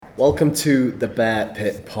Welcome to the Bear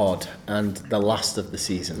Pit Pod and the last of the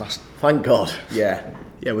season. Thank God. Yeah,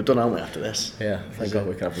 we're done, aren't we, after this? Yeah, thank God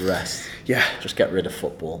we can have a rest. Yeah. Just get rid of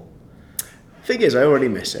football. Thing is, I already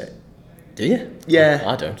miss it. Do you? Yeah.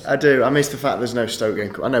 I don't. I do. I miss the fact there's no Stoke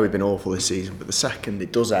game. I know we've been awful this season, but the second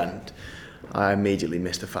it does end, I immediately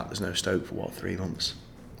miss the fact there's no Stoke for, 3 months?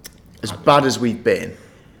 As bad as we've been,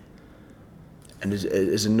 and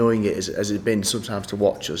as annoying it as it's been sometimes to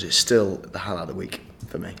watch us, it's still the highlight of the week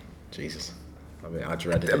for me. Jesus. I mean, I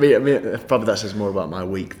dreaded it. I mean, probably that says more about my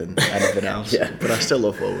week than anything else. Yeah. But I still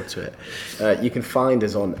look forward to it. You can find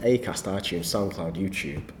us on Acast, iTunes, SoundCloud,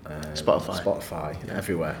 YouTube, Spotify.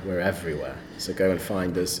 everywhere. We're everywhere. So go and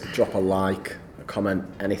find us. Drop a like, a comment,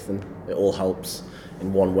 anything. It all helps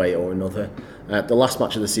in one way or another. The last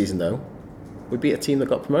match of the season, though, we beat a team that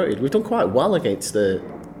got promoted. We've done quite well against the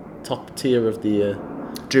top tier of the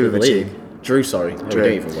league. Drew. We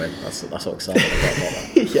didn't even win. That's what exciting about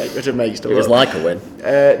that. Yeah, it makes it was like a win.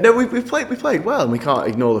 No, we played well, and we can't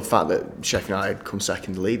ignore the fact that Sheffield United come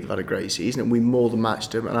second in the league. They've had a great season, and we more than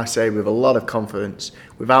matched them. And I say with a lot of confidence,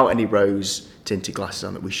 without any rose-tinted glasses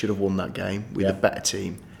on, that we should have won that game. We're the better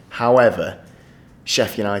team. However,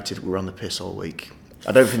 Sheffield United were on the piss all week.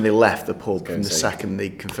 I don't think they left the pub from the second they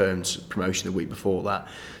confirmed promotion the week before that.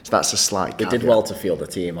 So that's a slight caveat. They did well to field the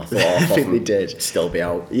team, I thought. I think they did. Still be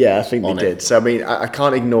out. Yeah, I think they did. So, I mean, I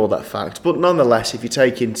can't ignore that fact. But nonetheless, if you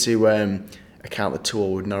take into account the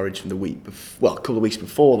tour with Norwich from the week a couple of weeks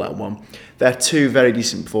before that one, they're 2 very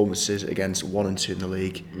decent performances against 1 and 2 in the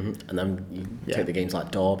league. Mm-hmm. And then you take the games like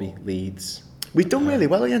Derby, Leeds. We've done really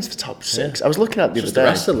well against the top 6. Yeah. I was looking at the other day. The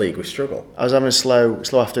rest of the league, we struggle. I was having a slow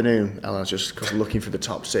afternoon, and I was just looking for the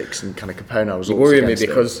top 6 and kind of comparing our results. You worry me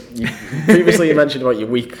because previously you mentioned about your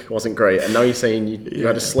week wasn't great, and now you're saying you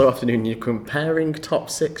had a slow afternoon and you're comparing top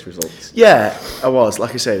 6 results. Yeah, I was.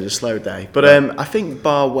 Like I say, it was a slow day. But I think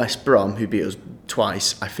bar West Brom, who beat us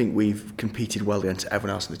twice, I think we've competed well against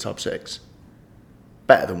everyone else in the top 6.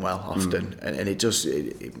 Better than well, often. And it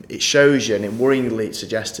shows you, and worryingly it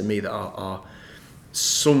suggests to me that our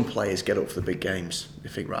some players get up for the big games. They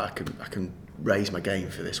think, right, I can raise my game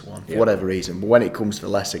for this one, for whatever reason. But when it comes to the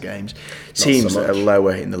lesser games, teams that are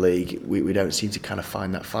lower in the league, we don't seem to kind of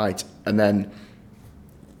find that fight. And then,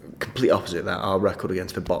 complete opposite of that, our record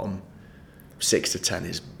against the bottom 6 to 10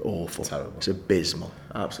 is awful. Terrible. It's abysmal,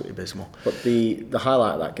 absolutely abysmal. But the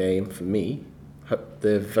highlight of that game, for me,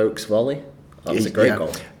 the Vokes volley. That was a great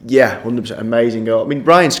goal. Yeah, 100%. Amazing goal. I mean,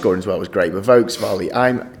 Brian's scoring as well was great, but Vokes volley,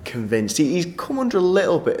 I'm convinced. He's come under a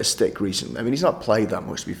little bit of stick recently. I mean, he's not played that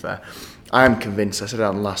much, to be fair. I'm convinced, I said it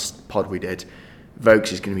on the last pod we did,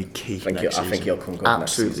 Vokes is going to be key next season. I think he'll come good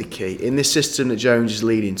Absolutely next season. Key. In this system that Jones is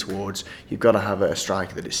leading towards, you've got to have a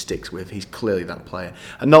striker that it sticks with. He's clearly that player.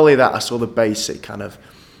 And not only that, I saw the basic kind of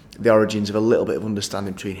the origins of a little bit of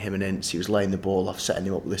understanding between him and Ince. He was laying the ball off, setting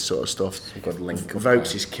him up with this sort of stuff. Some good link.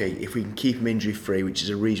 Vokes is key. If we can keep him injury free, which is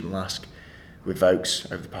a reasonable ask with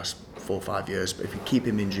Vokes over the past 4 or 5 years, but if we keep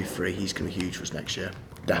him injury free, he's going to be huge for us next year.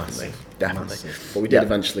 Definitely. Massive. But we did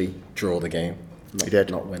eventually draw the game. We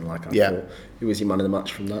did not win like I thought. Who was your man of the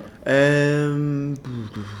match from that?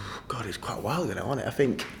 God, it's quite a while ago now, wasn't it? I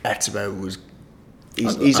think Etebo was.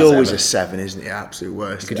 He's always a 7, isn't he? Absolute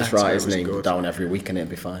worst. You could just write his name down every week and it'd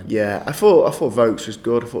be fine. Yeah, I thought Vokes was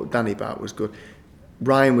good. I thought Danny Bat was good.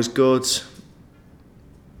 Ryan was good.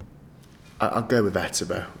 I'll go with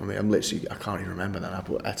Etebo. I mean, I can't even remember that.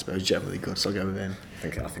 But Etebo is generally good, so I'll go with him. I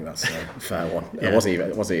think that's a fair one. Yeah.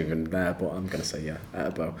 It wasn't even there, but I'm going to say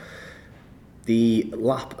Etebo. The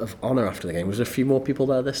lap of honour after the game, was there a few more people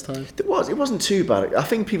there this time? There was. It wasn't too bad. I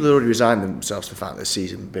think people had already resigned themselves to the fact that the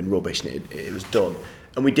season had been rubbish and it was done.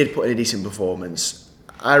 And we did put in a decent performance.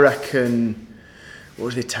 I reckon, what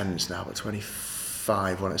was the attendance now? About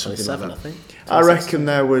 25, wasn't it? Something like that. I think. I reckon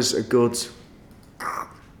there was a good,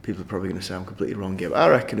 people are probably going to say I'm completely wrong here, but I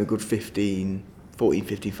reckon a good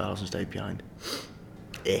 15,000 stayed behind.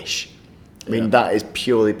 Ish. I mean, that is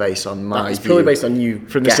purely based on my view. It's purely based on you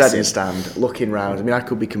from the setting stand, looking round. I mean, I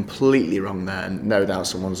could be completely wrong there, and no doubt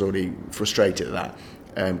someone's already frustrated at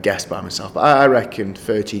that, guessed by myself. But I reckon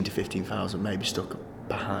 13 to 15,000 maybe stuck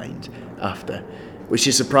behind after, which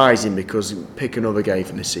is surprising because pick another game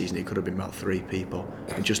from this season, it could have been about 3 people,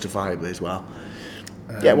 and justifiably as well.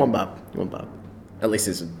 It wasn't bad. At least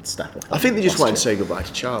it's a step up. I think they just wanted to say goodbye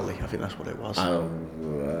to Charlie. I think that's what it was. I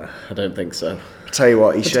don't think so. I'll tell you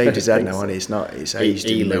what, he shaved his head now, and it's aged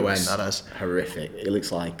in no end, that has. Horrific. It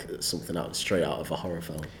looks like something straight out of a horror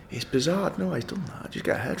film. It's bizarre. No, he's done that. Just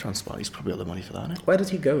get a hair transplant. He's probably got the money for that, isn't it? Where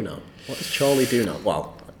does he go now? What does Charlie do now?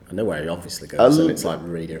 Well, I know where he obviously goes, and it's like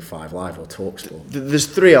Radio 5 Live or TalkSport. There's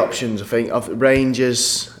 3 options, I think. Of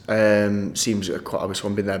Rangers seems quite obvious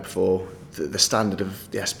one, been there before. The standard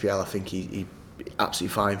of the SPL, I think he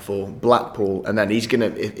absolutely fine for. Blackpool, and then he's gonna,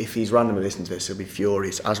 if he's randomly listening to this, he'll be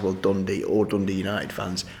furious, as will Dundee or Dundee United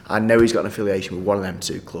fans. I know he's got an affiliation with one of them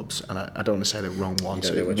 2 clubs, and I don't want to say the wrong one,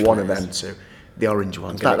 so one of them 2. The orange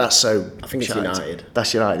ones. That's so. I think it's United.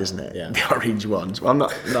 That's United, isn't it? Yeah. The orange ones. Well, I'm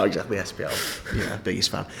not exactly SPL, biggest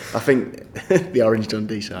fan. I think the orange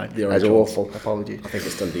Dundee side. The orange awful. Apologies. I think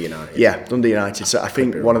it's Dundee United. Yeah, Dundee United. So I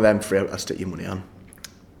think one of them 3. I'd stick your money on.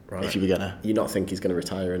 Right. If you were gonna. You not think he's going to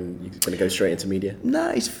retire and he's going to go straight into media?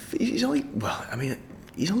 No, he's only. Well, I mean,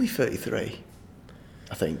 he's only 33.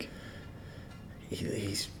 I think.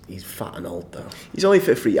 He's fat and old though. He's only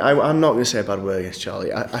 33. I'm not going to say a bad word against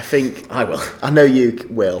Charlie. I think I will. I know you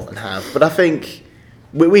will and have, but I think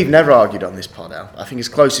we've never argued on this pod now. I think as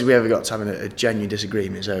close as we ever got to having a genuine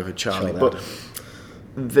disagreement is over Charlie. But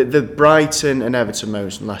the Brighton and Everton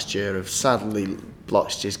moments from last year have sadly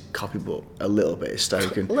blotched his copybook a little bit.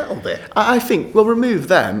 Stoke, a little bit. I think we'll remove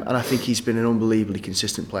them, and I think he's been an unbelievably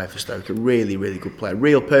consistent player for Stoke. A really, really good player.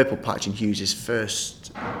 Real purple patch in Hughes'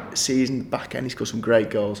 first season back end. He scored some great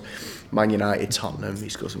goals. Man United, Tottenham. He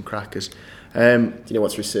scored some crackers. Do you know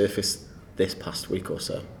what's resurfaced this past week or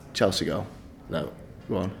so? Chelsea goal. No.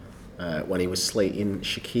 Go on. When he was slating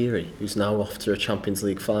Shaqiri, who's now off to a Champions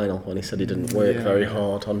League final, when he said he didn't work very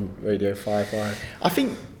hard on Radio 5 Live. I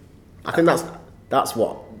think that's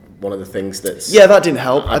what one of the things that's that didn't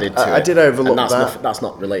help. I did overlook and that. That's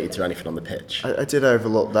not related to anything on the pitch. I did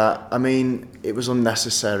overlook that. I mean, it was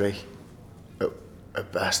unnecessary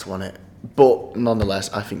at best, wasn't it? But nonetheless,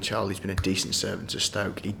 I think Charlie's been a decent servant to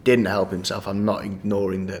Stoke. He didn't help himself. I'm not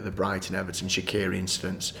ignoring the Brighton, Everton, Shaqiri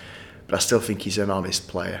incidents, but I still think he's an honest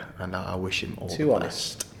player, and I wish him all the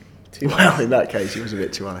best. Too honest. Well, in that case, he was a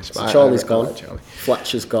bit too honest. So Charlie's gone.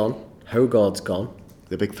 Fletcher's gone. Hogarth's gone.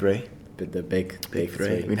 The big 3. The big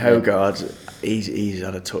 3. I mean, Hogarth, he's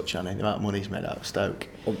had a touch on it. The amount of money he's made out of Stoke.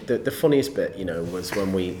 Well, the funniest bit, was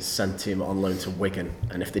when we sent him on loan to Wigan,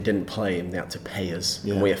 and if they didn't play him, they had to pay us,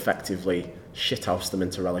 and we effectively shithoused them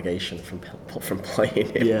into relegation from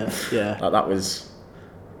playing him. Yeah. That was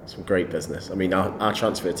some great business. I mean, our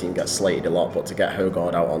transfer team gets slated a lot, but to get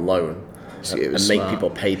Hogarth out on loan and make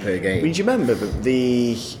people pay per game. I mean, do you remember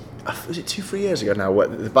was it 2-3 years ago now,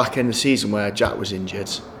 the back end of the season where Jack was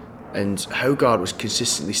injured? And Hogarth was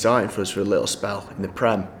consistently starting for us for a little spell in the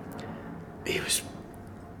Prem. He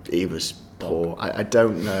was poor. I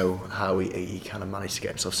don't know how he kind of managed to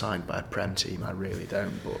get himself signed by a Prem team. I really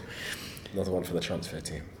don't. But another one for the transfer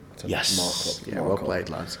team. Yes. Well played,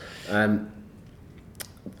 lads.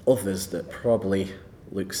 Others that probably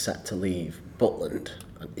look set to leave. Butland.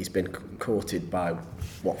 He's been courted by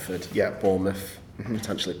Watford, Bournemouth,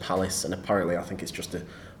 potentially Palace, and apparently I think it's just a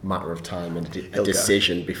matter of time and a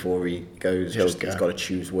decision before he goes. He's got to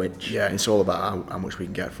choose which. Yeah, it's all about how much we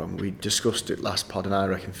can get from him. We discussed it last pod, and I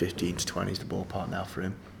reckon 15 to 20 is the ballpark now for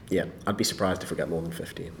him. Yeah, I'd be surprised if we get more than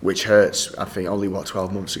 15. Which hurts. I think only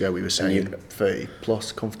 12 months ago we were saying 30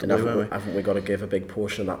 plus comfortably, weren't we? Haven't we got to give a big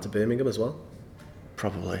portion of that to Birmingham as well?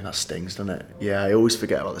 Probably. That stings, doesn't it? Yeah, I always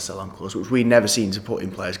forget about the sell-on clause, which we never seem to put in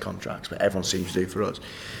players' contracts, but everyone seems to do for us.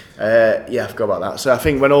 I forgot about that. So I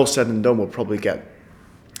think when all's said and done, we'll probably get...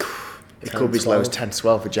 It could be as low as 10 to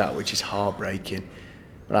 12 for Jack, which is heartbreaking.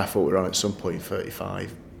 And I thought we were on at some point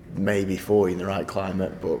 35, maybe 40 in the right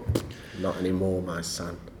climate, but... Not anymore, my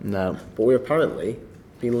son. No. But we're apparently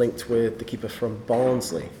being linked with the keeper from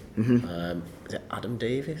Barnsley. Is it Adam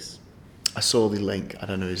Davies? I saw the link. I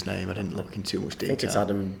don't know his name. I didn't look in too much detail. I think it's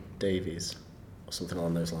Adam Davies or something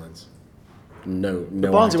along those lines. No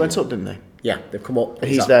Barnsley idea. went up, didn't they? Yeah, they've come up.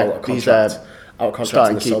 He's there. Out of He's contract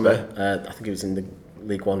in the keeper. summer. I think he was in the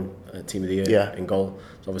League One Team of the Year in goal.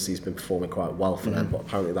 So obviously he's been performing quite well for them. But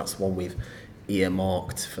apparently that's one we've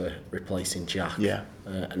earmarked for replacing Jack. Yeah.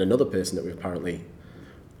 And another person that we've apparently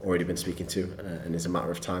already been speaking to, and is a matter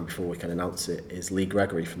of time before we can announce it, is Lee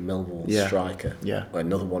Gregory from Millwall, striker. Yeah.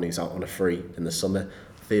 Another one who's out on a free in the summer.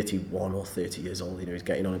 31 or 30 years old, he's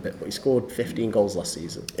getting on a bit, but he scored 15 goals last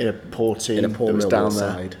season. In a poor team. In a poor Millwall down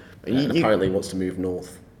side. And apparently he wants to move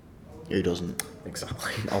north. Who doesn't?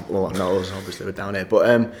 Exactly. Well, not us, obviously, we're down here.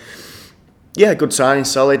 But good signing,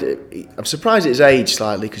 solid. I'm surprised at his age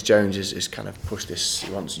slightly, because Jones has kind of pushed this.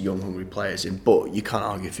 He wants young, hungry players in, but you can't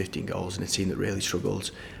argue 15 goals in a team that really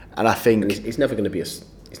struggles. And I think... And he's never going to be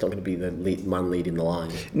he's not going to be the man leading the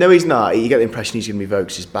line. No, he's not. You get the impression he's going to be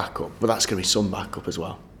Vokes' backup, but that's going to be some backup as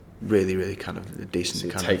well. Really, really kind of a decent so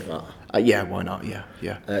you kind take of... that? Yeah, why not? Yeah.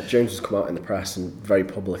 Jones has come out in the press and very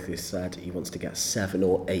publicly said he wants to get 7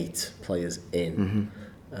 or 8 players in.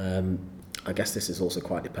 I guess this is also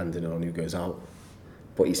quite dependent on who goes out.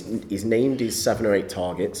 But he's named his 7 or 8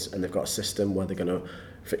 targets, and they've got a system where they're going to,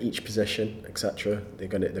 for each position, etc.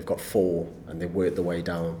 They've got 4, and they work their way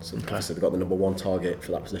down. So obviously they've got the number 1 target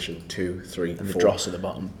for that position, 2, 3, and 4, the dross at the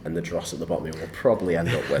bottom, and the dross at the bottom. We'll probably end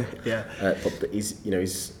up with. Yeah. But he's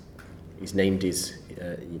named his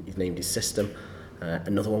system.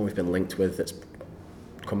 Another one we've been linked with that's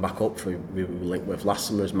come back up. We were linked with last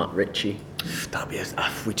summer is Matt Ritchie.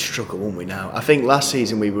 We'd struggle, wouldn't we? Now I think last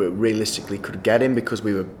season we were realistically could get him because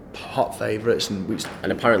we were hot favourites,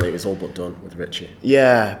 and apparently it was all but done with Ritchie.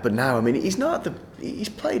 Yeah, but now I mean he's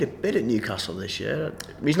played a bit at Newcastle this year.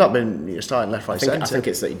 He's not been starting left, right, centre. I think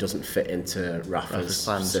it's that he doesn't fit into Rafa's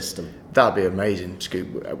system. That'd be amazing,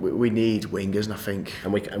 Scoop. We need wingers, and I think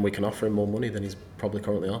and we can offer him more money than he's probably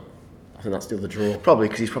currently on. I think that's still the draw. Probably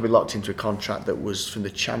because he's probably locked into a contract that was from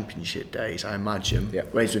the Championship days, I imagine. Yeah.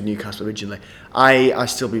 When he was with Newcastle originally. I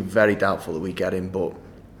still be very doubtful that we get him, but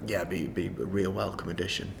yeah, be a real welcome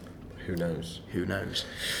addition. Who knows?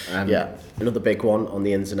 Another big one on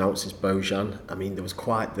the ins and outs is Bojan. I mean, there was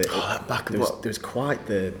quite the there was quite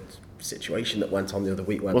the situation that went on the other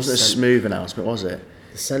week. Wasn't a smooth announcement, was it?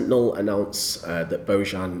 The Sentinel announced that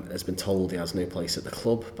Bojan has been told he has no place at the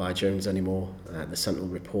club by Jones anymore. The Sentinel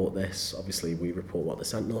report this. Obviously, we report what the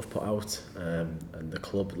Sentinel have put out, and the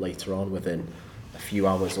club later on, within a few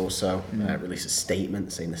hours or so, released a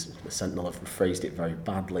statement saying this. The Sentinel have phrased it very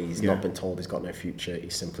badly. He's not been told he's got no future.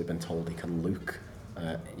 He's simply been told he can look.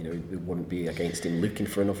 It wouldn't be against him looking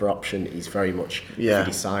for another option. He's very much, if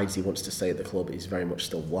he decides he wants to stay at the club, he's very much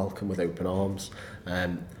still welcome with open arms.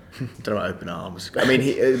 Don't know about open arms. I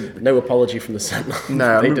mean, no apology from the Sentinel.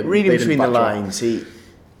 No, reading between the lines,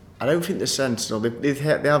 I don't think the Sentinel they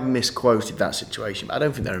have misquoted that situation, but I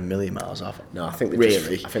don't think they're a million miles off. No, I think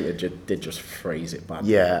they did just phrase it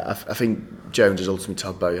badly. Yeah, I think Jones has ultimately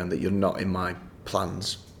told Bojan that you're not in my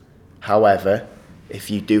plans. However,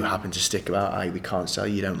 if you do happen to stick about, we can't sell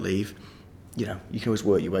you, don't leave. You can always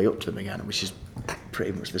work your way up to them again, which is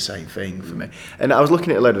pretty much the same thing for me. And I was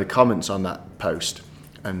looking at a load of the comments on that post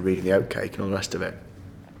and reading the oatcake and all the rest of it.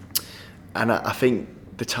 And I think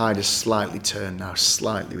the tide has slightly turned now,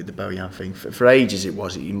 slightly with the Bojan thing. For ages it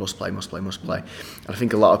was, you must play. And I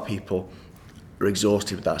think a lot of people are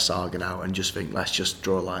exhausted with that saga now and just think, let's just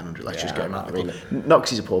draw a line under it, let's just get him out of the club. Not because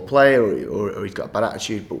he's a poor player or he's got a bad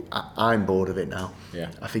attitude, but I'm bored of it now. Yeah.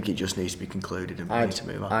 I think it just needs to be concluded and we need to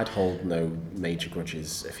move on. I'd hold no major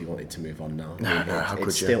grudges if he wanted to move on now.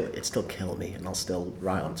 It still killed me, and I'll still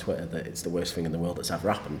write on Twitter that it's the worst thing in the world that's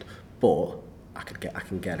ever happened. But I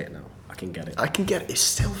can get it now. I can get it. It's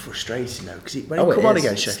still frustrating though, because when he come on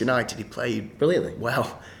against Sheffield United, he played brilliantly.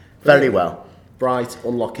 Very well. Bright,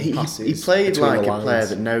 unlocking passes. He played like a player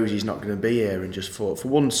that knows he's not going to be here and just fought for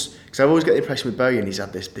once. Because I've always got the impression with Bojan, he's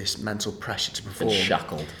had this mental pressure to perform. And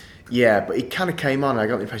shackled. Yeah, but he kind of came on. I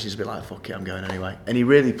got the impression he's a bit like, fuck it, I'm going anyway. And he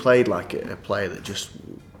really played like a player that just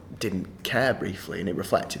didn't care briefly, and it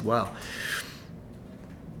reflected well.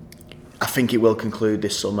 I think it will conclude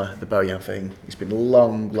this summer, the Bojan thing. It's been a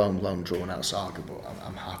long drawn out saga, but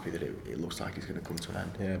I'm happy that it looks like it's going to come to an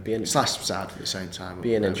end. Yeah, it's less sad at the same time.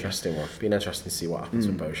 Be an interesting one. Be interesting to see what happens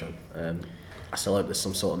with Bojan. I still hope there's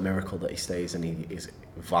some sort of miracle that he stays and he is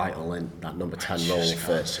vital in that number 10 role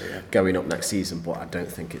for going up next season, but I don't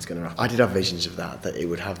think it's going to happen. I did have visions of that it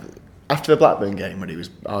would have. After the Blackburn game, when he was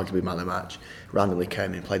arguably man of the match, randomly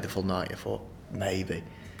came in and played the full 90, I thought, maybe.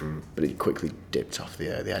 But it quickly dipped off the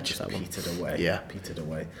edge of that one. Petered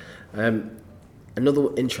away. Another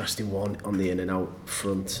interesting one on the in and out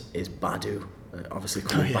front is Badu. Obviously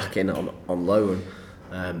coming back in on loan.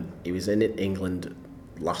 He was in England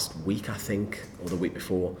last week, I think, or the week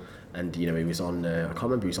before, and he was on. I can't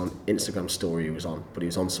remember. He was on Instagram story. He was on, but he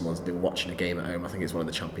was on someone's. They were watching a game at home. I think it's one of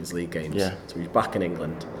the Champions League games. Yeah. So he's back in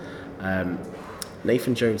England.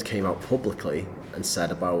 Nathan Jones came out publicly and said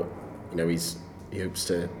about he hopes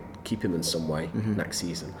to keep him in some way next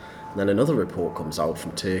season. And then another report comes out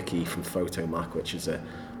from Turkey, from Photomac, which is a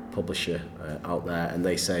publisher out there, and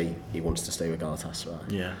they say he wants to stay with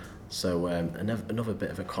Galatasaray. Yeah. So another bit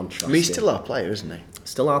of a contrast. I mean, he's still our player, isn't he?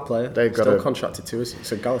 Still our player. They've got still contracted to us.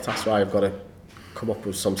 So Galatasaray have got to come up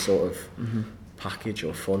with some sort of package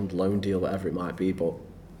or fund, loan deal, whatever it might be, but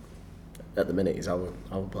at the minute he's our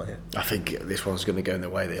player. I think this one's going to go in the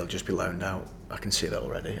way that he'll just be loaned out. I can see that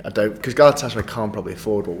already. I don't, because Galatasaray can't probably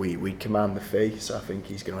afford what we command the fee, so I think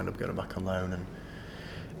he's going to end up going back on loan. And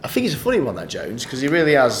I think he's a funny one, that Jones, because he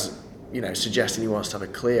really has, suggesting he wants to have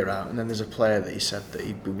a clear out, and then there's a player that he said that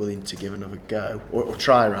he'd be willing to give another go, or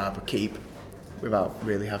try rather keep, without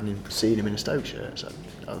really having seen him in a Stoke shirt. So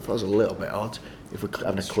I thought it was a little bit odd. If we're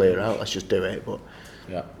having a clear out, let's just do it. But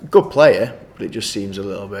Yeah. Good player, but it just seems a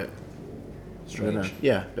little bit Strange.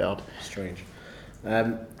 Yeah, a bit odd. Strange.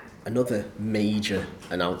 Another major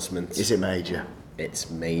announcement. Is it major? It's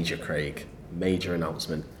major, Craig. Major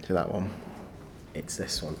announcement. To that one. It's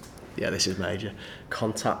this one. Yeah, this is major.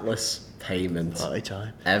 Contactless payment Party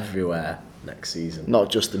time. everywhere next season. Not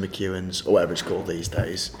just the McEwens, or whatever it's called these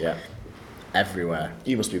days. Yeah. Everywhere.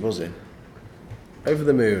 You must be buzzing. Over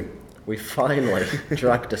the moon. We finally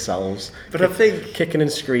dragged ourselves, But I think kicking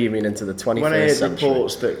and screaming into the 21st when I heard century.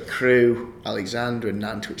 reports that Crewe, Alexander and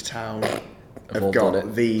Nantwich Town all have done got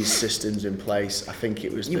it. these systems in place, I think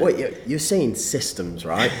it was... You're saying systems,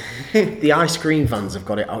 right? The ice cream vans have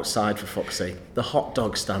got it outside, for fuck's sake. The hot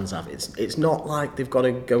dog stands have it. It's not like they've got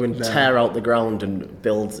to go and tear out the ground and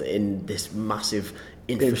build in this massive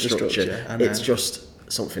infrastructure. I know. It's just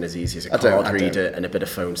something as easy as a I don't- card reader and a bit of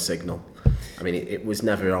phone signal. I mean, it was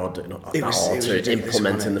never hard to ridiculous,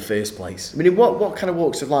 implement wasn't in it? the first place. I mean, what kind of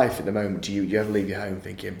walks of life at the moment do you ever leave your home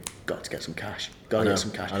thinking, got to get some cash, got to I know, get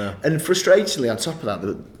some cash? I know. And frustratingly, on top of that,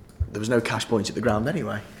 there was no cash point at the ground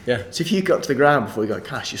anyway. Yeah. So if you got to the ground before you got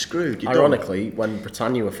cash, you're screwed. You're Ironically, when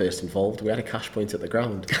Britannia were first involved, we had a cash point at the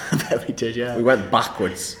ground. done. I bet we did, yeah. We went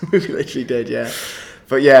backwards. We literally did, yeah.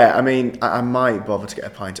 But yeah, I mean, I might bother to get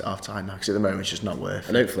a pint at half time now because at the moment it's just not worth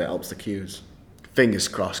And it. hopefully it helps the queues. Fingers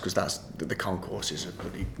crossed, because that's the concourses are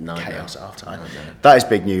bloody Nightmare. chaos at half time. Nightmare. That is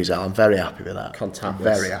big news, Al. I'm very happy with that. Contactless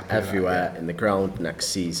Very happy with everywhere that, in the ground next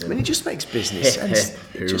yeah. season. I mean, it just makes business Hip, sense.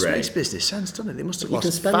 hip, It just hooray. makes business sense, doesn't it? They must have You can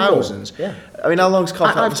lost spend more. thousands. Yeah. I mean, how long's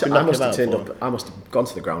contactless been I knocking must have about turned for? up. I must have gone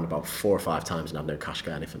to the ground about 4 or 5 times and had no cash for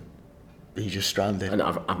anything. You just stranded. And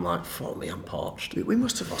I'm like, fuck me, I'm parched. We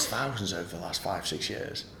must have lost thousands over the last 5-6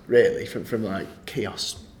 years, really, from like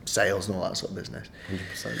kiosk sales and all that sort of business.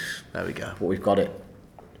 100%. There we go. But we've got it.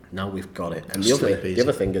 Now we've got it. And Sleepy, the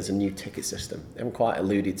other thing is a new ticket system. They haven't quite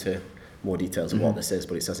alluded to more details of what this is,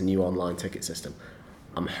 but it says a new online ticket system.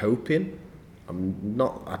 I'm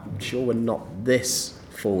sure we're not this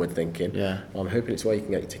forward thinking. Yeah. I'm hoping it's where you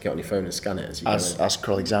can get your ticket on your phone and scan it as you go in. As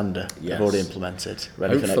Crewe Alexander, Yes. they've already implemented,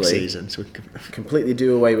 ready for next Hopefully. season. So we can... Completely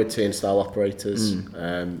do away with turnstile operators.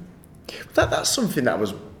 That's something that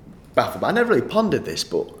was baffled. I never really pondered this,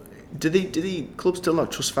 but do the clubs still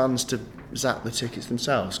not trust fans to zap the tickets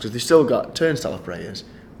themselves? Because they've still got turnstile operators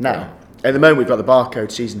now. At the moment, we've got the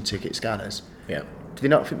barcode season ticket scanners. Yeah, Do they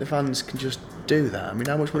not think the fans can just do that? I mean,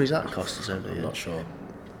 how much money does that cost us over the I'm year? not sure.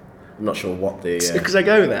 I'm not sure what the... Because I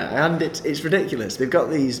go there and it's ridiculous. They've got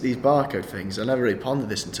these barcode things. I never really pondered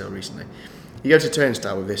this until recently. You go to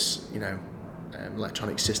turnstile with this,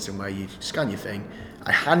 electronic system where you scan your thing.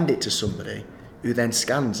 I hand it to somebody who then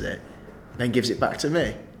scans it, then gives it back to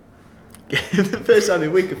me. The first time in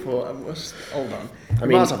a week I thought, hold on. I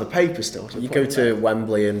mean, might have the paper still. You go to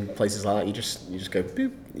Wembley and places like that, you just go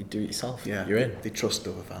boop, you do it yourself. Yeah, you're in. They trust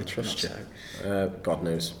other fans. They trust you. not so. God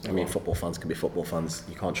knows. I mean, football fans can be football fans.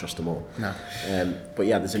 You can't trust them all. No. But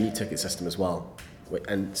yeah, there's a new ticket system as well,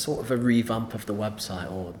 and sort of a revamp of the website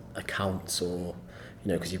or accounts, or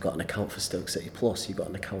because you've got an account for Stoke City Plus, you've got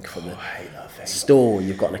an account for the I hate that thing. store,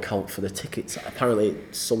 you've got an account for the tickets. Apparently,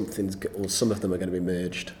 some of them are going to be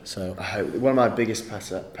merged. So I hope one of my biggest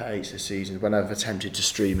pet hates this season, when I've attempted to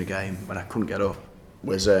stream a game when I couldn't get up,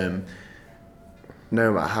 was no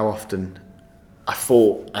matter how often I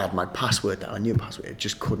thought I had my password down, I knew my password, I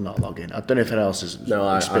just could not log in. I don't know if anyone else has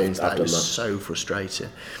experienced I've that. It done was that. so frustrating.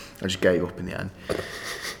 I just gave up in the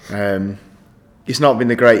end. It's not been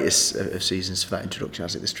the greatest of seasons for that introduction,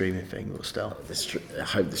 has it? The streaming thing, but still. I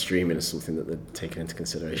hope the streaming is something that they're taking into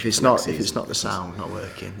consideration. If it's for not, next if it's season. not the sound not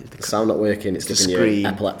working, The sound not working, it's the giving you screen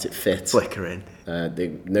an epileptic fit. flickering,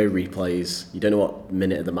 No replays. You don't know what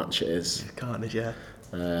minute of the match it is. can't it? Yeah.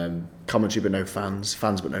 Do Commentary but no fans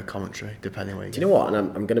but no commentary, depending where you you know what? And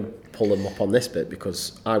I'm going to pull them up on this bit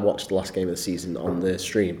because I watched the last game of the season on the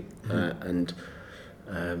stream, and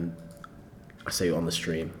I say on the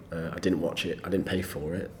stream. I didn't watch it. I didn't pay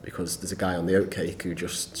for it because there's a guy on the Oatcake who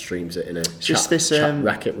just streams it in a just chat, this, chat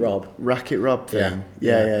Racket Rob. Racket Rob thing.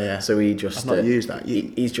 Yeah. Yeah. So he just I've not used that.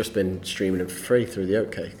 He's just been streaming them for free through the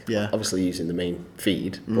Oatcake. Yeah. Obviously using the main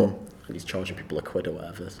feed, but he's charging people £1 or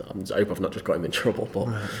whatever. So I hope I've not just got him in trouble. But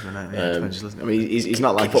I mean, he's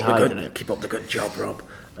not like keep he's hiding it. keep up the good job, Rob.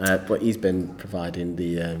 But he's been providing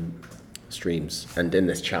the streams, and in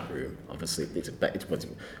this chat room, obviously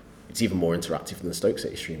it's even more interactive than the Stoke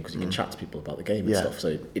City stream because you can chat to people about the game and stuff.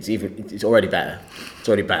 So it's already better. It's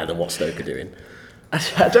already better than what Stoke are doing.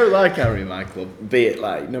 I don't like Harry in my club, be it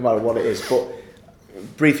like no matter what it is. But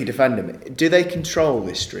briefly defend him. Do they control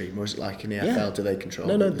this stream, or is it like in the EFL? Do they control?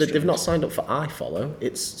 No, the they've streams? not signed up for iFollow.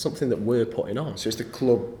 It's something that we're putting on. So it's the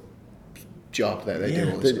club job that they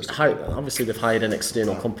do all this stuff. Obviously, they've hired an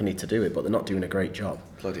external company to do it, but they're not doing a great job.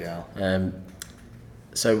 Bloody hell.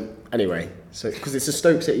 So anyway, because it's a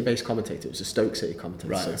Stoke City based commentator, it was a Stoke City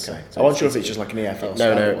commentator. Right, so, okay. so I wasn't sure if it's just like an EFL.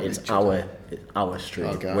 No, it's our stream.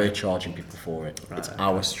 Okay. We're charging people for it. Right, it's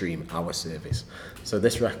our stream, our service. So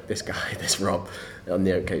this guy, this Rob, on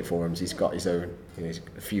the Oatcake forums, he's got his own, a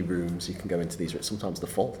few rooms. You can go into these. Sometimes they're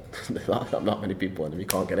full. Not many people in them. You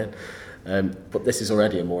can't get in. But this is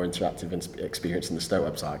already a more interactive experience in the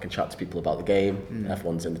Stoke website. I can chat to people about the game.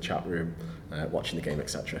 Everyone's in the chat room, watching the game,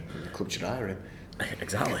 etc. The club should hire him.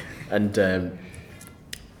 Exactly. And the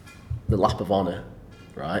Lap of Honour,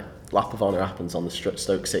 right? Lap of Honour happens on the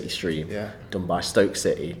Stoke City stream, done by Stoke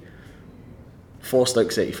City, for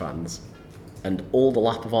Stoke City fans, and all the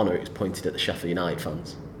Lap of Honour is pointed at the Sheffield United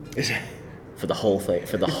fans. Is it? For the whole thing,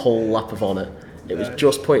 for the whole Lap of Honour. It was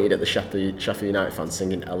just pointed at the Sheffield United fans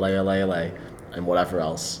singing LA, LA, LA, and whatever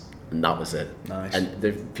else. And that was it. Nice. And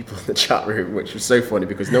the people in the chat room, which was so funny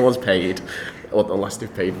because no one's paid, unless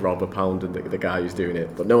they've paid Rob £1 and the guy who's doing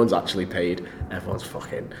it, but no one's actually paid. Everyone's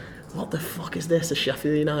fucking, what the fuck is this? A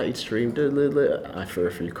Sheffield United stream? I threw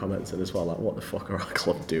a few comments in as well, like, what the fuck are our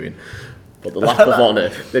club doing? But the Lap of Honour,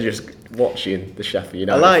 they're just watching the Sheffield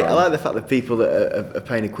United. I like the fact that people that are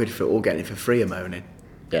paying £1 for it all getting it for free are moaning.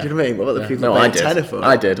 Yeah. Do you know what I mean? What about the people that paying tenner for it?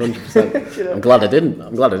 I did, 100%. You know? I'm glad I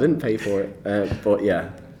didn't pay for it. But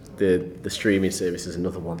yeah. The streaming service is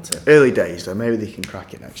another one to... Early days though, maybe they can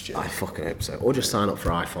crack it next year. I fucking hope so. Or just sign up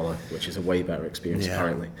for iFollow, which is a way better experience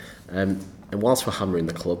apparently. And whilst we're hammering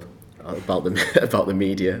the club about the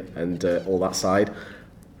media and all that side,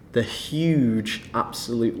 the huge,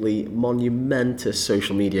 absolutely monumentous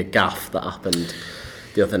social media gaffe that happened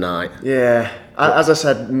the other night. Yeah, as I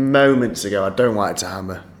said moments ago, I don't like to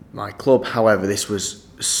hammer my club. However, this was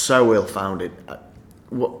so ill-founded.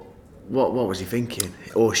 What was he thinking?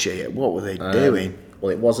 Or she? What were they doing?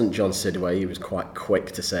 Well, it wasn't John Sidway. He was quite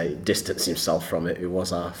quick to distance himself from it. Who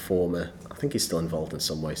was our former, I think he's still involved in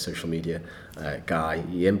some way, social media guy.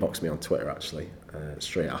 He inboxed me on Twitter actually,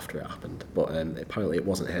 straight after it happened. But apparently it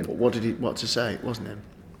wasn't him. What to say? It wasn't him.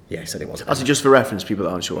 Yeah, he said it wasn't. Actually, just for reference, people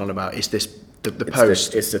that aren't sure what I'm about, it's this the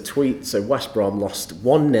post. It's the tweet. So West Brom lost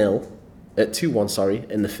 2-1,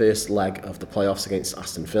 in the first leg of the playoffs against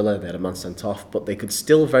Aston Villa. They had a man sent off, but they could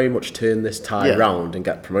still very much turn this tie round and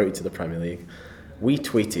get promoted to the Premier League. We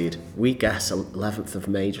tweeted, we guess 11th of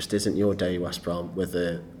May just isn't your day, West Brom, with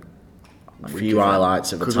a few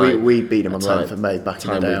highlights of a time. Because we beat them on 11th of May back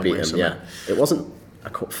in the day. We beat them, yeah. It wasn't a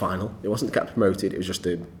cup final. It wasn't to get promoted. It was just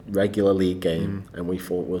a regular league game, and we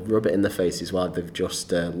thought we'll rub it in the face as well. They've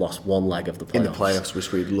just lost one leg of the playoffs. In the playoffs,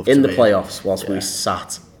 which we'd love in to the playoffs, whilst we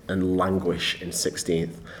sat and languish in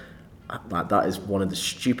 16th. That is one of the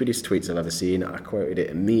stupidest tweets I've ever seen. I quoted it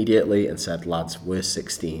immediately and said, lads, we're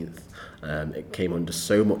 16th. It came under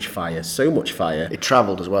so much fire. It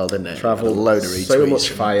travelled as well, didn't it? Travelled, a load of retweets. So much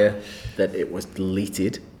fire that it was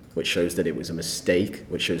deleted, which shows that it was a mistake,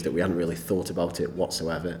 which shows that we hadn't really thought about it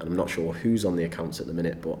whatsoever. And I'm not sure who's on the accounts at the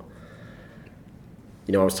minute, but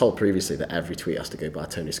I was told previously that every tweet has to go by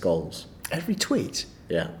Tony Scholes. Every tweet?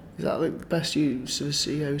 Yeah. Is that the best use of a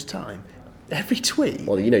CEO's time? Every tweet?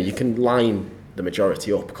 Well, you can line the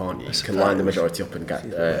majority up, can't you? You can line the majority up and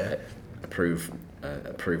get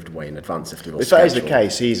approved way in advance if If that is the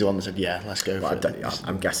case, he's the one that said, "Yeah, let's go for it."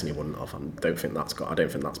 I'm guessing he wouldn't have. I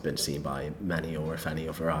don't think that's been seen by many or if any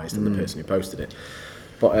other eyes than the person who posted it.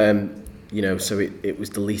 But so it was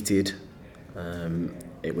deleted.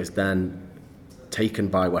 It was then taken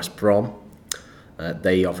by West Brom.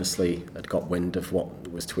 They obviously had got wind of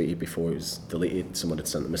what was tweeted before it was deleted. Someone had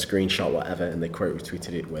sent them a screenshot, whatever, and they quote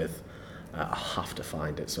retweeted it with, I'll have to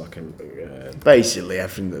find it so I can... Basically,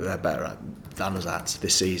 everything that they're better at than us at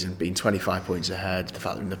this season, being 25 points ahead, the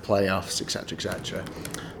fact they're in the playoffs, etc., etc.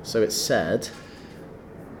 So it said...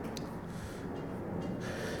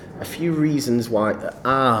 A few reasons why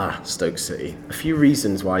Stoke City. A few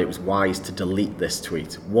reasons why it was wise to delete this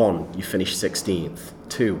tweet. 1, you finished 16th.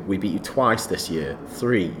 2, we beat you twice this year.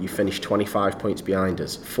 3, you finished 25 points behind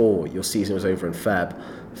us. 4, your season was over in Feb.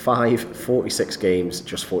 5, 46 games,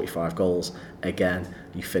 just 45 goals. Again,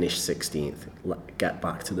 you finished 16th. Get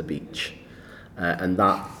back to the beach. And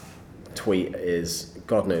that tweet is,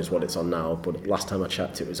 God knows what it's on now, but last time I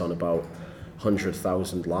checked it was on about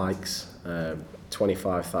 100,000 likes.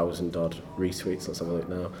 25,000 odd retweets. Let's have a look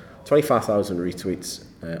now. 25,000 retweets,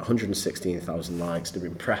 116,000 likes. The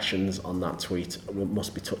impressions on that tweet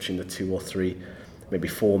must be touching the 2 or 3, maybe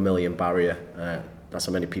 4 million barrier. That's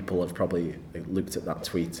how many people have probably looked at that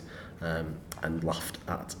tweet and laughed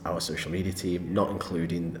at our social media team, not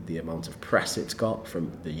including the amount of press it's got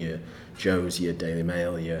from your Joes, your Daily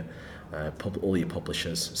Mail, your all your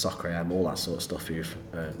publishers, Soccer AM, all that sort of stuff who've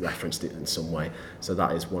referenced it in some way. So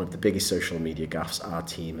that is one of the biggest social media gaffes our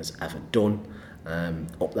team has ever done.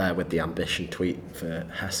 Up there with the ambition tweet for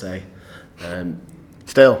Hesse.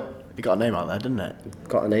 Still, you got a name out there, didn't it?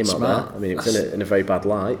 Got a name out there. I mean, it was in a very bad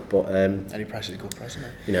light, but any press is good press, isn't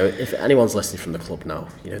it? you know, if anyone's listening from the club now,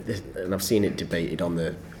 you know, and I've seen it debated on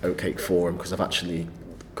the Oatcake forum because I've actually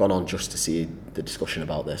gone on just to see the discussion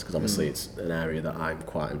about this because obviously it's an area that I'm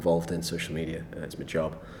quite involved in, social media. It's my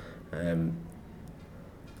job. The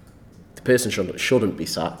person shouldn't be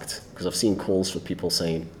sacked because I've seen calls for people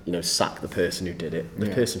saying, you know, sack the person who did it. The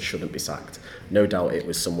person shouldn't be sacked. No doubt it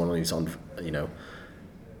was someone who's on, you know,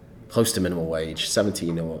 close to minimum wage,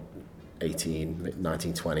 17 or 18,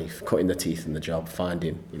 19, 20, cutting their teeth in the job,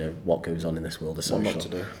 finding, you know, what goes on in this world of social. What not to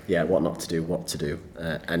do. Yeah, what not to do, what to do.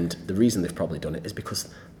 And the reason they've probably done it is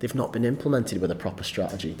because they've not been implemented with a proper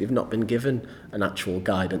strategy. They've not been given an actual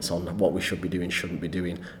guidance on what we should be doing, shouldn't be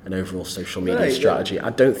doing, an overall social media strategy.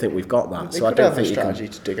 I don't think we've got that. So I don't think a strategy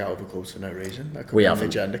to dig out of a clubs for no reason. That could be on the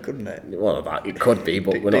agenda, couldn't it? Well, it could be,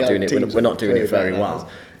 but we're not doing it. We're not doing it very well.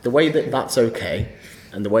 The way that that's okay,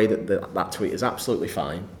 and the way that that tweet is absolutely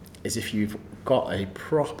fine, is if you've got a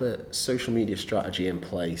proper social media strategy in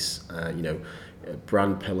place, you know,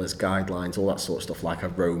 brand pillars, guidelines, all that sort of stuff, like a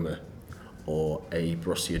Roma or a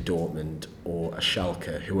Borussia Dortmund or a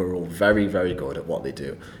Schalke, who are all very, very good at what they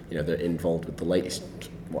do. You know, they're involved with the latest,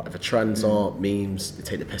 whatever trends are, memes, they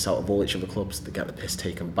take the piss out of all each other clubs, they get the piss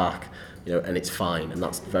taken back, you know, and it's fine. And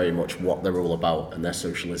that's very much what they're all about, and their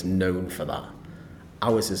social is known for that.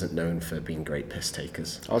 Ours isn't known for being great piss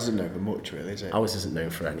takers. Ours isn't known for much, really, is it? Ours isn't known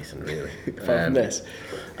for anything, really. Apart from this.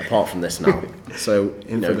 Apart from this now. So,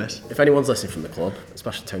 you know, Infamous. if anyone's listening from the club,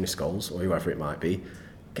 especially Tony Scholes or whoever it might be,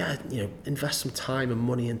 invest some time and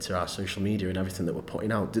money into our social media and everything that we're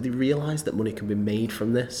putting out. Do they realise that money can be made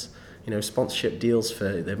from this? You know, sponsorship deals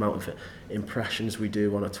for the amount of impressions we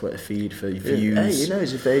do on a Twitter feed for views. Hey, you know,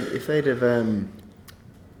 if they'd have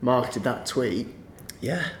marketed that tweet,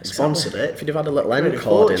 sponsored it. If you'd have had a little end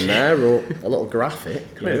card in there or a little graphic,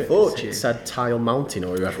 it said Tile Mountain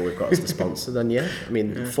or whoever we've got as the sponsor, then I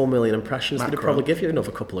mean, 4 million impressions, they'd probably give you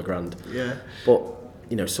another couple of grand. Yeah. But,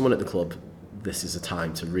 you know, someone at the club, this is a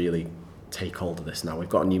time to really take hold of this now. We've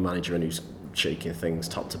got a new manager in who's shaking things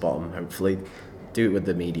top to bottom, hopefully. Do it with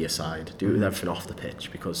the media side, do it with everything off the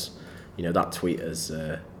pitch, because, you know, that tweet has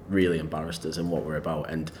really embarrassed us and what we're about,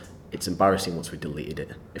 and it's embarrassing once we deleted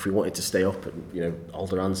it. If we wanted to stay up and, you know,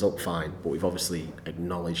 hold our hands up, fine, but we've obviously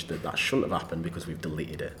acknowledged that shouldn't have happened because we've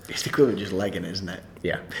deleted it. It's the equivalent of just legging it, isn't it?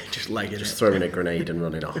 Yeah. Just legging just it. throwing a grenade and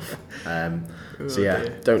running off.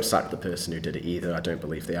 Don't sack the person who did it either. I don't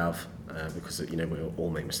believe they have, because, you know, we all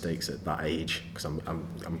make mistakes at that age, because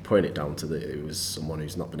I'm putting it down to that it was someone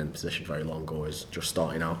who's not been in the position very long or is just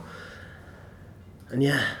starting out. And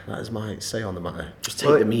that is my say on the matter. Just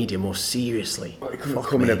take the media more seriously. It couldn't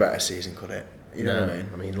come in a better season, could it? You know what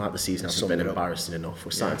I mean? Like the season hasn't been embarrassing enough.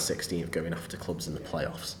 We're starting 16th going after clubs in the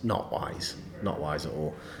playoffs. Not wise at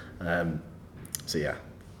all.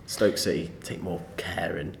 Stoke City, take more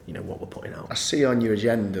care in, you know, what we're putting out. I see on your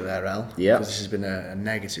agenda there, Al, because this has been a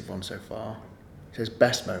negative one so far. It says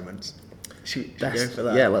best moments. Should we go for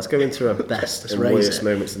that? Yeah, let's go into our best and worst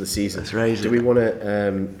moments of the season. Let's raise it. Do we want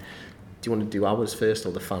to? Do you want to do ours first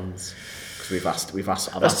or the fans? Because we've asked.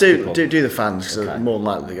 Let's do the fans, because they're more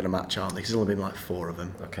likely they're going to match, aren't they? Because there's only been like 4 of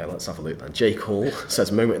them. Okay, let's have a look then. Jake Hall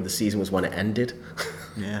says moment of the season was when it ended.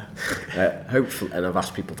 Yeah. Hopefully, and I've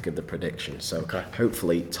asked people to give the prediction. So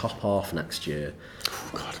hopefully top half next year.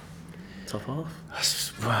 Oh God. Top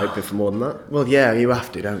half? Wow. Hoping for more than that? Well, yeah, you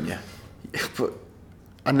have to, don't you? But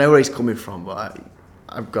I know where he's coming from, but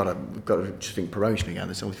I've got to just think promotion again.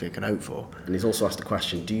 That's the only thing I can hope for. And he's also asked a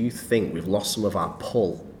question: do you think we've lost some of our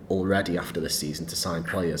pull already after this season to sign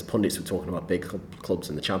players? Pundits were talking about big clubs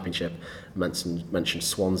in the Championship, mentioned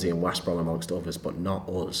Swansea and West Brom amongst others, but not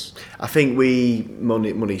us. I think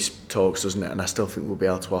money talks, doesn't it? And I still think we'll be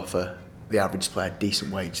able to offer the average player a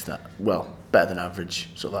decent wage, better than average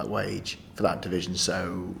sort of that wage for that division.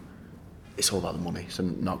 So it's all about the money. So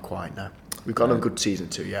not quite, no. We've got a good season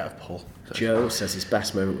too, of Paul. So. Joe says his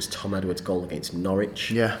best moment was Tom Edwards' goal against Norwich.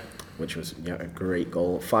 Yeah. Which was a great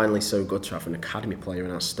goal. Finally, so good to have an academy player in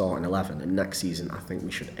our starting 11. And next season, I think we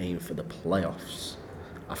should aim for the playoffs.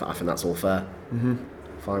 I think that's all fair. Mm-hmm.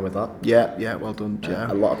 Fine with that. Yeah, well done, Joe.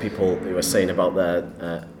 A lot of people who are saying about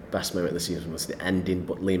their best moment of the season was the ending,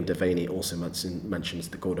 but Liam Devaney also mentions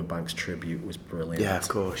the Gordon Banks tribute was brilliant. Yeah, of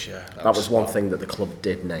course, yeah. That was one thing that the club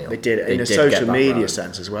did nail. They did, in a did social get that media right.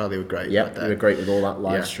 sense as well, they were great. Yeah, right they there. were great with all that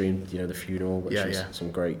live Yeah. stream, the funeral, which was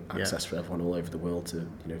some great access Yeah. for everyone all over the world to,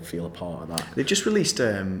 feel a part of that. They've just released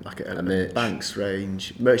a Banks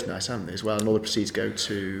range merchandise, haven't they, as well? And all the proceeds go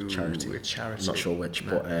to Charity. charity. I'm not sure which,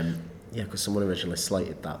 but because someone originally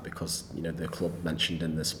slated that because the club mentioned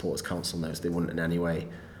in the supporters council notes they wouldn't in any way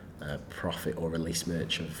profit or release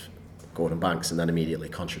merch of Gordon Banks, and then immediately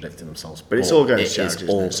contradicting themselves. But it's all going to it charity. Is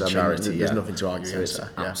all so, charity. There's nothing to argue so against it's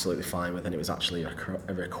that. Yeah. absolutely fine with, and it was actually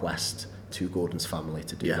a request to Gordon's family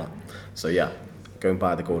to do Yeah. that. So going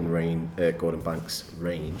by the Gordon Banks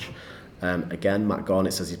range. Again, Matt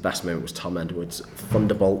Garnett says his best moment was Tom Edwards'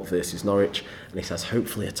 Thunderbolt versus Norwich, and he says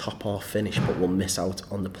hopefully a top half finish, but we'll miss out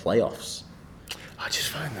on the playoffs. I just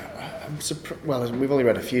find that I'm surprised. Well, we've only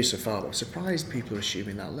read a few so far, but I'm surprised people are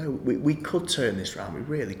assuming that low. We could turn this round. We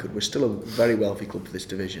really could. We're still a very wealthy club for this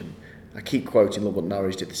division. I keep quoting what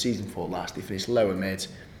Norwich did the season before last. They finished lower mid.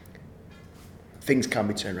 Things can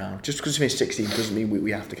be turned around. Just because we finished 16 doesn't mean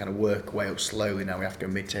we have to kind of work way up slowly. Now we have to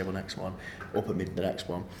go mid-table next one, up at mid the next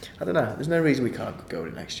one. I don't know. There's no reason we can't go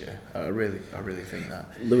in next year. I really think that.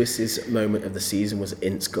 Lewis's moment of the season was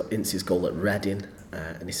Ince's goal at Reading,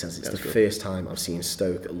 and he says it's the first time I've seen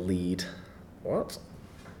Stoke lead. What?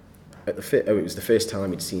 It was the first time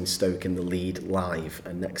he'd seen Stoke in the lead live,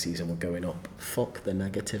 and next season we're going up. Fuck the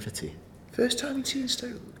negativity. First time you'd seen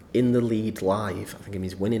Stoke in the lead live. I think it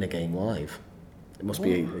means winning a game live. It must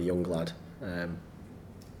be a young lad. I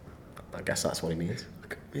guess that's what he means.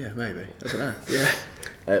 Yeah, maybe. I don't know. Yeah.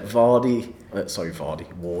 Wardy.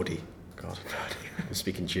 God, I'm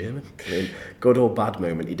speaking German. Good or bad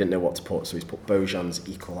moment, he didn't know what to put, so he's put Bojan's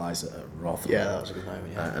equaliser at Rotherham. Yeah, that was a good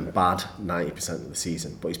moment, yeah. And bad, 90% of the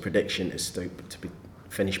season. But his prediction is Stoke to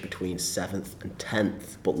finish between 7th and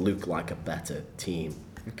 10th, but look like a better team.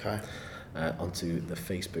 Okay. Onto the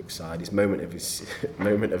Facebook side, his moment of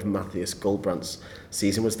Matthias Goldbrandt's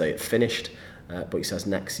season was that it finished, but he says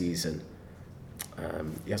next season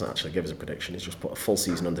he hasn't actually given us a prediction. He's just put a full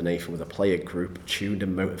season underneath with a player group tuned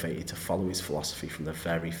and motivated to follow his philosophy from the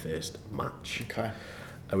very first match. Okay.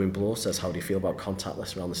 Owen Bloor says, how do you feel about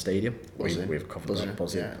contactless around the stadium? We've covered that.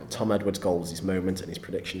 Buzzing. Yeah. Tom Edwards' goal was his moment, and his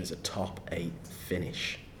prediction is a top 8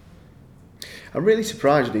 finish. I'm really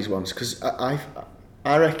surprised with these ones because I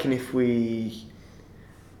reckon if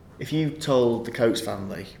you told the Coates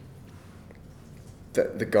family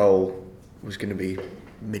that the goal was going to be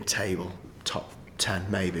mid-table, top 10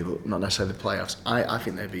 maybe, but not necessarily the playoffs, I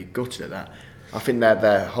think they'd be gutted at that. I think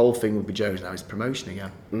their whole thing would be Jones now is promotion again.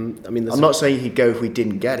 I'm not saying he'd go if we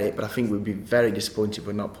didn't get it, but I think we'd be very disappointed if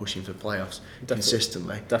we're not pushing for the playoffs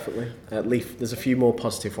consistently. Definitely. Leaf, there's a few more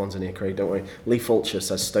positive ones in here, Craig, don't worry. Leaf Fulcher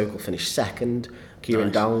says Stoke will finish second.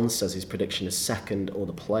 Kieran Downs says his prediction is second or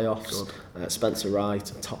the playoffs. Spencer Wright,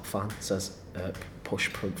 a top fan, says push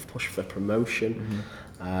for promotion.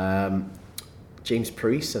 Mm-hmm. James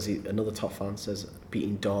Priest says another top fan says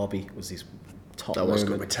beating Derby was his top that was moment.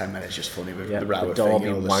 good with 10 minutes, just funny with the Derby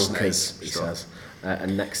wankers, he says.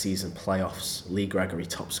 And next season playoffs, Lee Gregory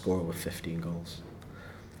top scorer with 15 goals.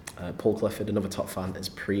 Paul Clifford, another top fan, is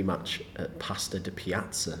pre-match at Pasta di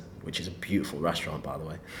Piazza, which is a beautiful restaurant, by the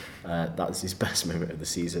way. That is his best moment of the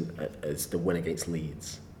season. It's the win against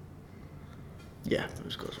Leeds. Yeah, that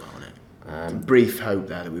was good as well, wasn't it? Brief hope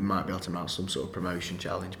there that we might be able to mount some sort of promotion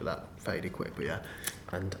challenge, but that faded quick. But yeah,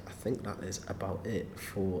 and I think that is about it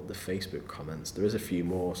for the Facebook comments. There is a few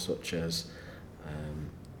more, such as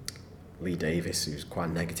Lee Davis, who's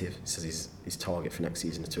quite negative. He says his target for next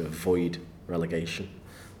season is to avoid relegation.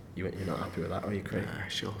 You're not happy with that, are you, Craig? Nah,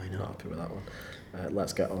 surely not. Not happy with that one.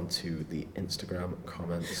 Let's get on to the Instagram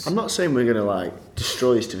comments. I'm not saying we're going to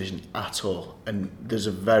destroy this division at all, and there's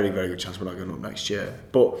a very, very good chance we're not going up next year.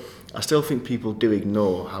 But I still think people do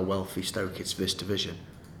ignore how wealthy Stoke is for this division,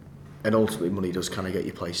 and ultimately money does kind of get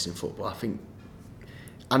you places in football.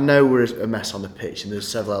 I know we're a mess on the pitch, and there's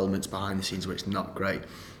several elements behind the scenes where it's not great,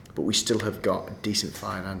 but we still have got a decent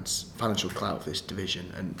financial clout for this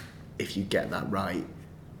division, and if you get that right,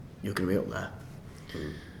 you're going to be up there.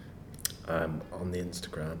 On the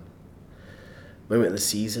Instagram, moment of the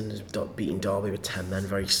season is beating Derby with 10 men,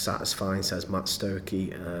 very satisfying, says Matt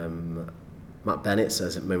Stokey. Matt Bennett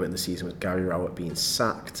says at moment of the season was Gary Rowett being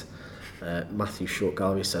sacked. Matthew Short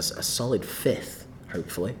Gallery says a solid 5th,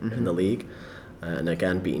 hopefully, in the league. And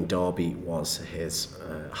again, beating Derby was his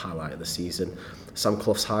highlight of the season. Sam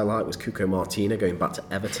Clough's highlight was Cuco Martina going back to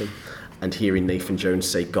Everton. and hearing Nathan Jones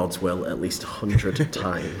say God's will at least 100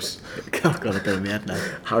 times. God, I go in my head now.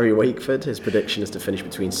 Harry Wakeford, his prediction is to finish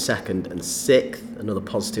between 2nd and 6th, another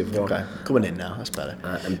positive one. Okay, coming in now, that's better.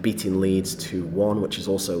 And beating Leeds 2-1, which is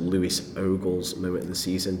also Lewis Ogle's moment of the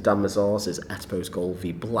season. Dan Mazars is Etpo's goal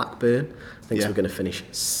v Blackburn. Thinks we're going to finish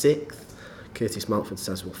 6th. Curtis Mountford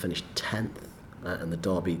says we'll finish 10th, and the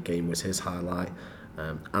Derby game was his highlight.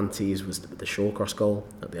 Antes was the Shawcross goal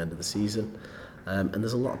at the end of the season. And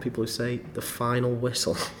there's a lot of people who say the final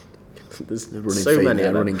whistle. There's so many of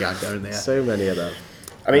them. Running gag there, there. So many of them.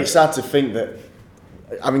 I mean, it's sad to think that,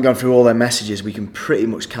 having gone through all their messages, we can pretty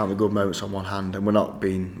much count the good moments on one hand, and we're not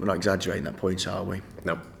exaggerating that point, are we?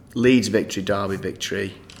 No. Leeds victory, Derby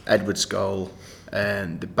victory, Edwards goal,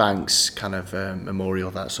 and the Banks kind of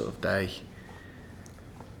memorial that sort of day.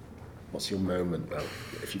 What's your moment, though?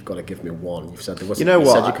 If you've got to give me one, you've said there was. You know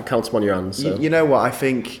what? Said you could count them on your hands. So. You know what? I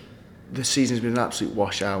think the season's been an absolute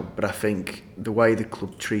washout, but I think the way the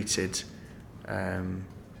club treated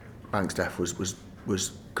Banks' death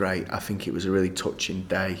was great. I think it was a really touching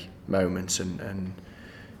day, moment, and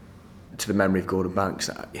to the memory of Gordon Banks.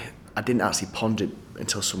 I didn't actually ponder it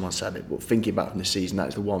until someone said it, but thinking back from the season, that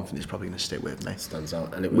is the one thing that's probably going to stick with me. Stands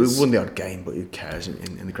out, and we won the odd game, but who cares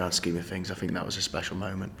in the grand scheme of things? I think that was a special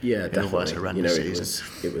moment. Yeah, definitely. Horrendous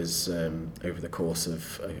season. It was over the course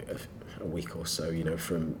of a week or so.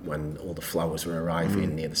 From when all the flowers were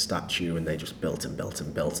arriving near the statue, and they just built and built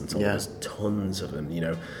and built until there was tons of them.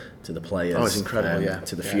 To the players. Oh, it's incredible.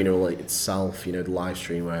 To the funeral itself. The live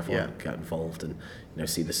stream where everyone got involved and.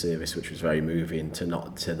 See the service, which was very moving, to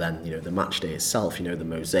then the match day itself, the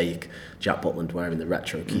mosaic, Jack Butland wearing the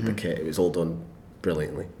retro keeper kit, it was all done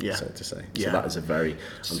brilliantly, so to say. So that is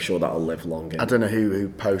I'm sure that'll live long. I don't know who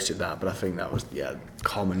posted that, but I think that was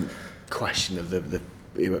common question of the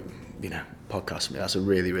podcast. I mean, that's a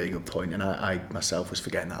really, really good point, and I myself was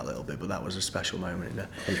forgetting that a little bit, but that was a special moment in a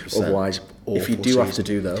 100%. Otherwise awful If you do season. have to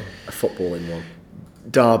do, though, a footballing one.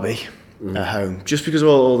 Derby. At home, just because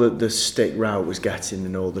all the stick route was getting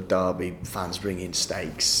and all the Derby fans bringing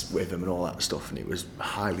steaks with them and all that stuff, and it was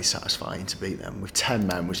highly satisfying to beat them with 10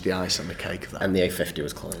 men, was the ice on the cake of that. And the A50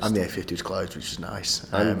 was closed. Which was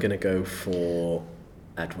nice. I'm going to go for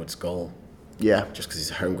Edwards' goal. Yeah. Just because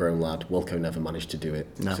he's a homegrown lad. Wilco never managed to do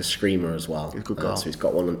it. No. He's a screamer as well. Good goal. So he's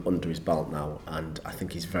got one under his belt now, and I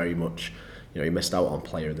think he's very much... he missed out on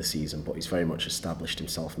player of the season, but he's very much established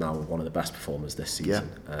himself now as one of the best performers this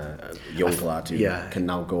season. A young lad who can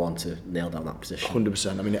now go on to nail down that position.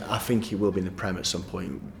 100%. I mean, I think he will be in the Prem at some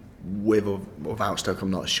point. With or without Stoke,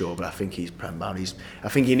 I'm not sure, but I think he's Prem bound. I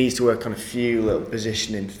think he needs to work on a few little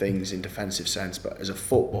positioning things in defensive sense, but as a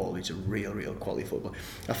footballer, he's a real quality footballer.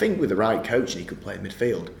 I think with the right coaching, he could play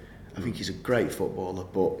midfield. I think he's a great footballer,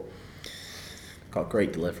 but... Got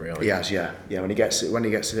great delivery on it. He has, yeah. When he gets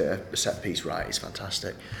a set piece right, it's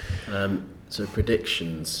fantastic. So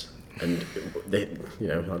predictions, and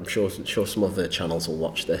I'm sure some other channels will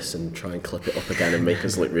watch this and try and clip it up again and make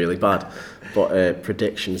us look really bad. But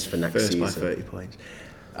predictions for next season. First by 30 points.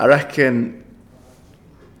 I reckon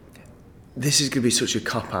this is going to be such a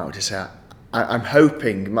cop out to say. I'm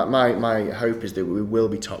hoping. My hope is that we will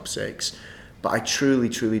be top 6. But I truly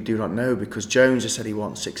do not know, because Jones has said he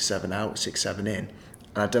wants 6-7 out, 6-7 in, and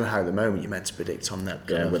I don't know how at the moment you're meant to predict on that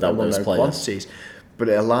without those players. Quantities.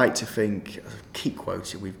 But I like to think, keep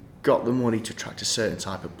quoting, we've got the money to attract a certain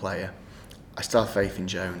type of player. I still have faith in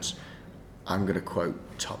Jones. I'm going to quote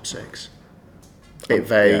top 6. Bit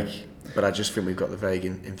vague, but I just think we've got the vague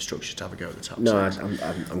infrastructure to have a go at the top 6. No,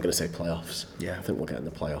 I'm going to say playoffs. Yeah, I think we'll get in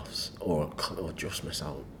the playoffs, or just miss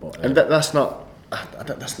out. But and that's not.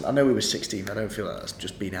 I know we were 16th. I don't feel like that's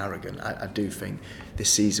just being arrogant. I do think this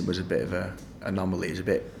season was a bit of an anomaly.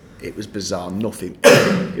 It was bizarre. Nothing.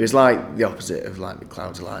 It was like the opposite of like the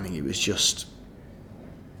clouds aligning. It was just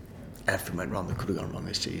everything went wrong that could have gone wrong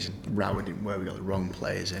this season. Rower didn't work. We got the wrong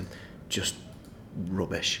players in. Just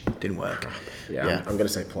rubbish. Didn't work. I'm going to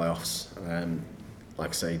say playoffs. Like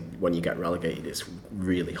I say, when you get relegated, it's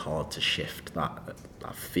really hard to shift that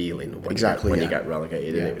feeling when you get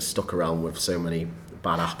relegated, and it was stuck around with so many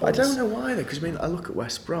bad apples. I don't know why though, because I look at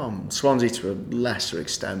West Brom, Swansea to a lesser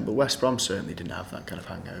extent, but West Brom certainly didn't have that kind of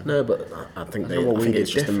hangover. No, but I think it's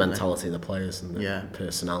just the mentality of the players and the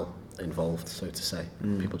personnel involved, so to say.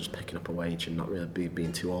 People just picking up a wage and not really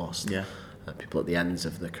being too arsed. People at the ends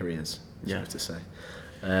of their careers, so to say.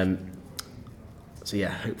 So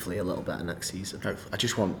hopefully a little better next season. I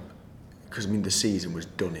just want, because the season was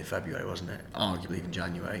done in February, wasn't it? Arguably even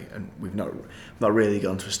January, and we've not really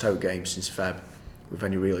gone to a Stoke game since Feb with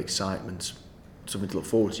any real excitement, something to look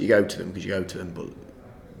forward to. You go to them because you go to them, but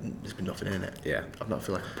there's been nothing in it. Yeah. I've not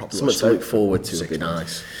feel like a proper Something to look forward to would be 6 months.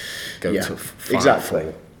 nice. Go Yeah, to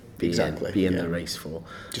exactly. Be in the race for.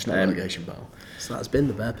 Just not relegation battle. So that's been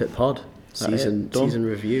the Bear Pit Pod. Season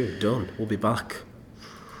review done. We'll be back.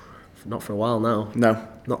 Not for a while now. No.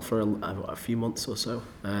 Not for a few months or so.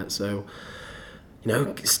 So,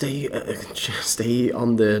 stay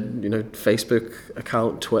on the Facebook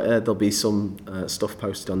account, Twitter. There'll be some stuff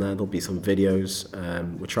posted on there. There'll be some videos.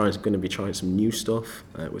 We're going to be trying some new stuff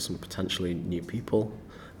with some potentially new people.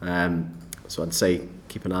 So I'd say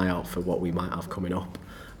keep an eye out for what we might have coming up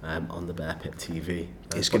on the Bear Pit TV.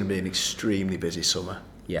 It's going to be an extremely busy summer.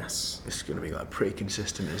 Yes. It's going to be pretty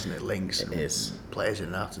consistent, isn't it? Links. It is. Players in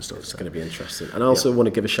and out and stuff. It's going to be interesting. And I also want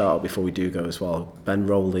to give a shout out before we do go as well. Ben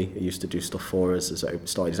Rowley, who used to do stuff for us, has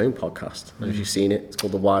started his own podcast. I don't know if you've seen it. It's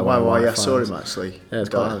called the Why. Yeah, I saw him actually. Yeah, it's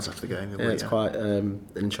quite after the game. It's quite an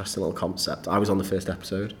interesting little concept. I was on the first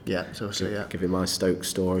episode. Yeah, yeah. Giving my Stoke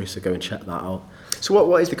story, so go and check that out. So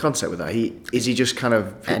what is the concept with that? Is he just kind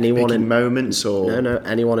of picking moments or no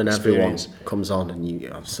anyone and everyone experience? Comes on and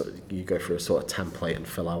you go through a sort of template and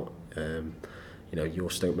fill out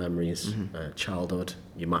your Stoke memories, childhood,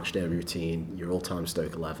 your match day routine, your all-time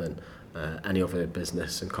Stoke 11, any other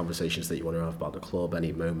business and conversations that you want to have about the club,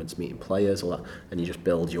 any moments meeting players, all that, and you just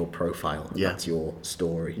build your profile. Yeah. That's your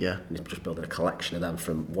story. Yeah. And you just build a collection of them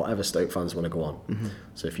from whatever Stoke fans want to go on.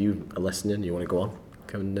 So if you are listening, you want to go on,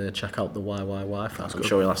 go and check out the Why. I'm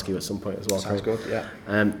sure he'll ask you at some point as well. Sounds good, yeah.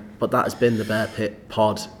 But that has been the Bear Pit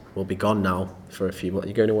Pod. We'll be gone now for a few months.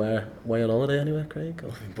 You going away on holiday anywhere, Craig?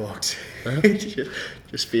 Nothing booked.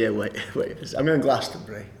 Just be away. I'm going to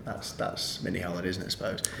Glastonbury. That's mini holiday, isn't it? I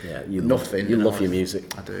suppose. Yeah, you love your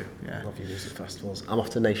music. I do. Yeah, love your music festivals. I'm off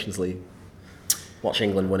to Nations League. Watch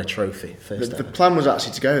England win a trophy. The plan was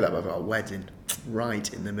actually to go there, but I've got a wedding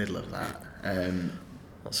right in the middle of that.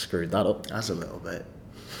 That screwed that up. As a little bit.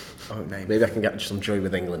 I won't name Maybe I can get some joy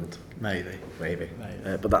with England. Maybe.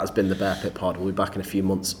 But that has been the Bear Pit Pod. We'll be back in a few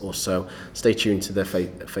months or so. Stay tuned to the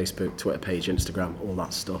Facebook, Twitter page, Instagram, all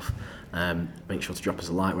that stuff. Make sure to drop us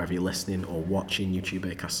a like wherever you're listening or watching. YouTube,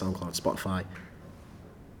 Acast, SoundCloud, Spotify.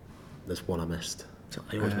 There's one I missed.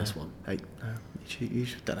 I always miss one. Hey, you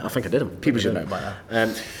should know. I think I did them. People should know by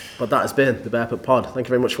now. But that has been the Bear Pit Pod. Thank you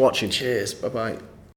very much for watching. Cheers. Bye-bye.